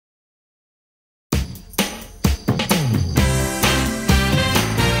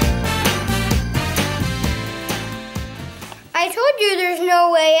no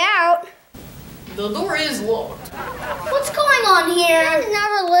way out. The door is locked. What's going on here? You guys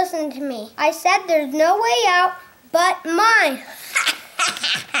never listened to me. I said there's no way out but mine.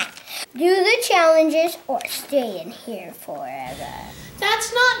 Do the challenges or stay in here forever.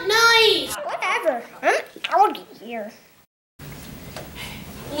 That's not nice. Whatever. I'm out of here.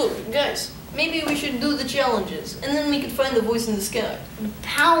 Look, guys, maybe we should do the challenges, and then we could find the voice in the sky.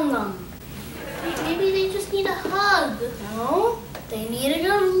 Pound them. Maybe they just need a hug. No, they needed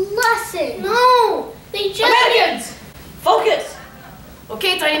a lesson. No, they just... Americans! Focus!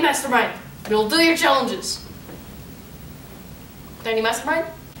 Okay, Tiny Mastermind, we'll do your challenges. Tiny Mastermind?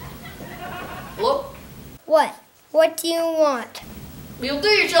 Hello? What? What do you want? We'll do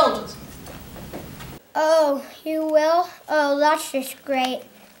your challenges. Oh, you will? Oh, that's just great.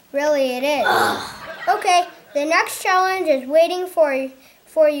 Really, it is. Okay, the next challenge is waiting for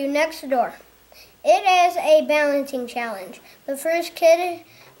you next door. It is a balancing challenge. The first kid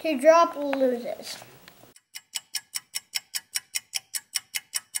to drop loses.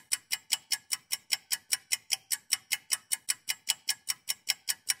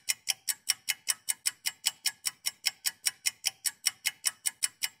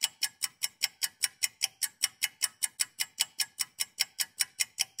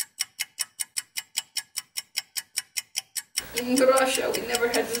 In Russia, we never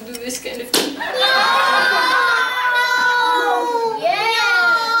had to do this kind of thing. No!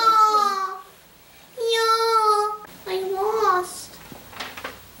 Yeah! No! I lost.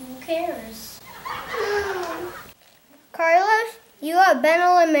 Who cares? Carlos, you have been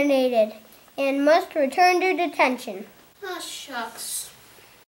eliminated and must return to detention. Ah, shucks.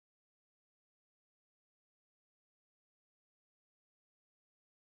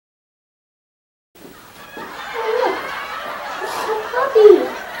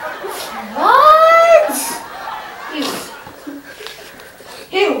 What?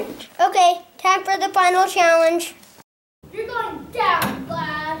 Ew. Okay, time for the final challenge. You're going down,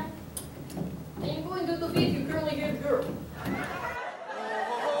 lad. And you're going to defeat your curly-haired girl.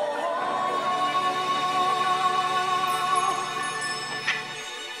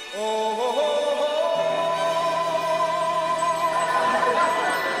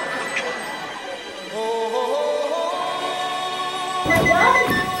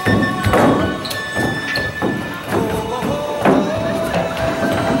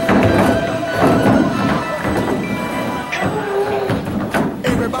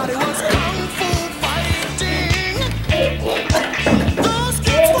 Everybody was kung fu fighting. Those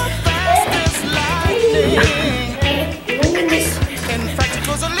kids were fast as lightning. In fact, it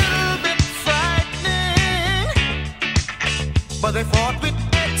was a little bit frightening, but they fought with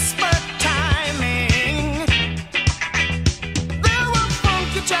expert timing. There were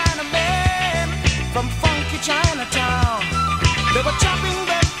funky Chinamen from funky Chinatown. They were chopping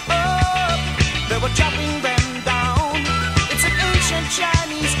them up, they were chopping them down. It's an ancient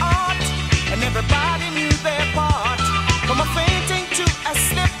Chinese art, and everybody knew their part. From a fainting to a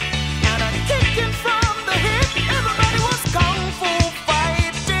slip, and a kicking from the hip. Everybody was kung fu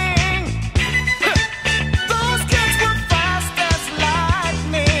fighting. Those kids were fast as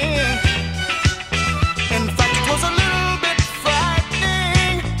lightning. In fact, it was a little bit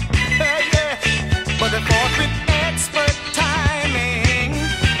frightening. Yeah, but they fought with expert timing.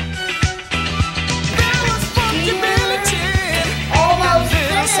 There was fungibility. Almost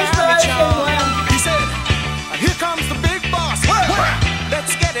finished He said, here comes the big boss.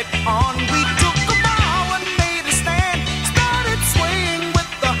 Let's get it on. We took a bow and made a stand. Started swaying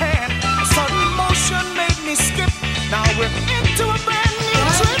with the hand. A sudden motion made me skip. Now we're into a brand new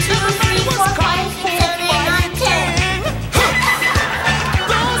trip. Everybody was kung fu fighting.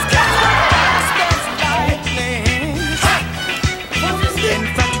 Those kids were fast as lightning. In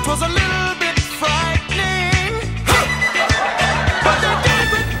fact, it was a little bit frightening. But they did it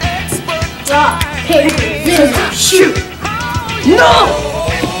with expert timing. Shoot! No!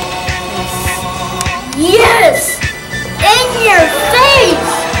 Yes! In your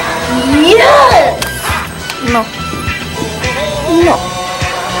face! Yes! No. No.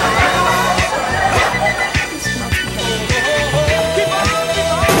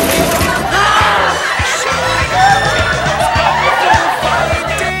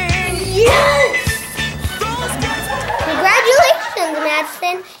 Yes! Congratulations,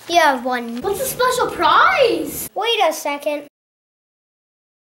 Madison. You have won. What's the special prize? Wait a second.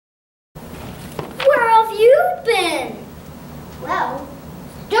 Where have you been? Well,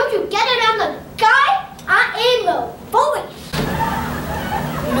 don't you get it on the guy? I am the voice.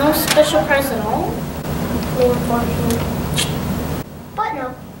 No special prize at all? But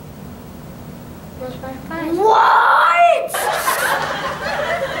no. No special prize. What?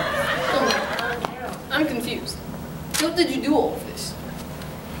 So did you do all of this?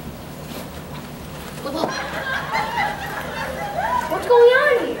 What's going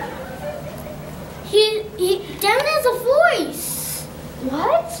on here? Devin has a voice.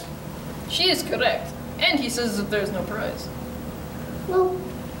 What? She is correct. And he says that there's no prize. Well,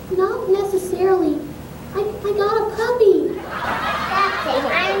 not necessarily. I got a puppy. That's it.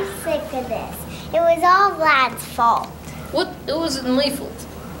 I'm sick of this. It was all Vlad's fault. What? It wasn't my fault.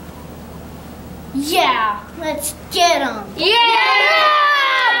 Yeah, let's get him. Yeah!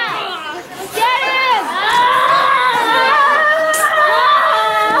 Get him!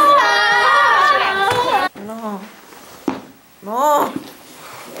 No. No.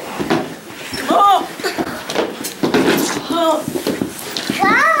 No. No.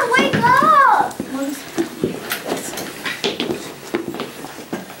 Vlad, wake up!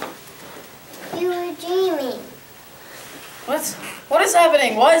 You were dreaming. What? What is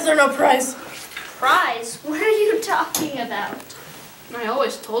happening? Why is there no prize? Prize? What are you talking about? I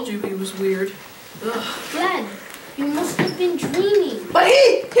always told you he was weird. Ugh. Glenn, you must have been dreaming. But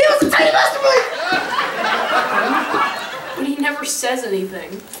he was a tiny mastermind! But he never says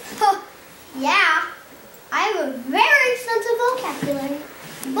anything. Yeah, I have a very extensive vocabulary,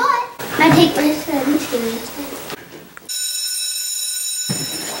 but I take my studies seriously.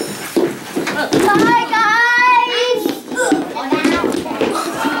 Bye, guys!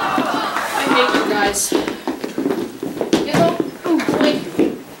 I hate you guys. You know, wait.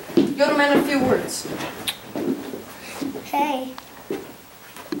 Yoda man a few words. Hey,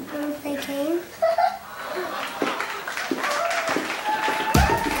 wanna play game?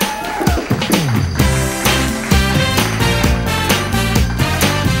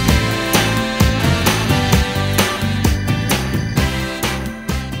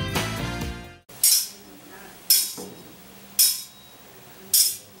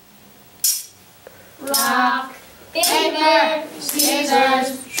 Rock, paper, scissors,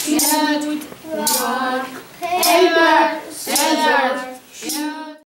 shoot. Rock,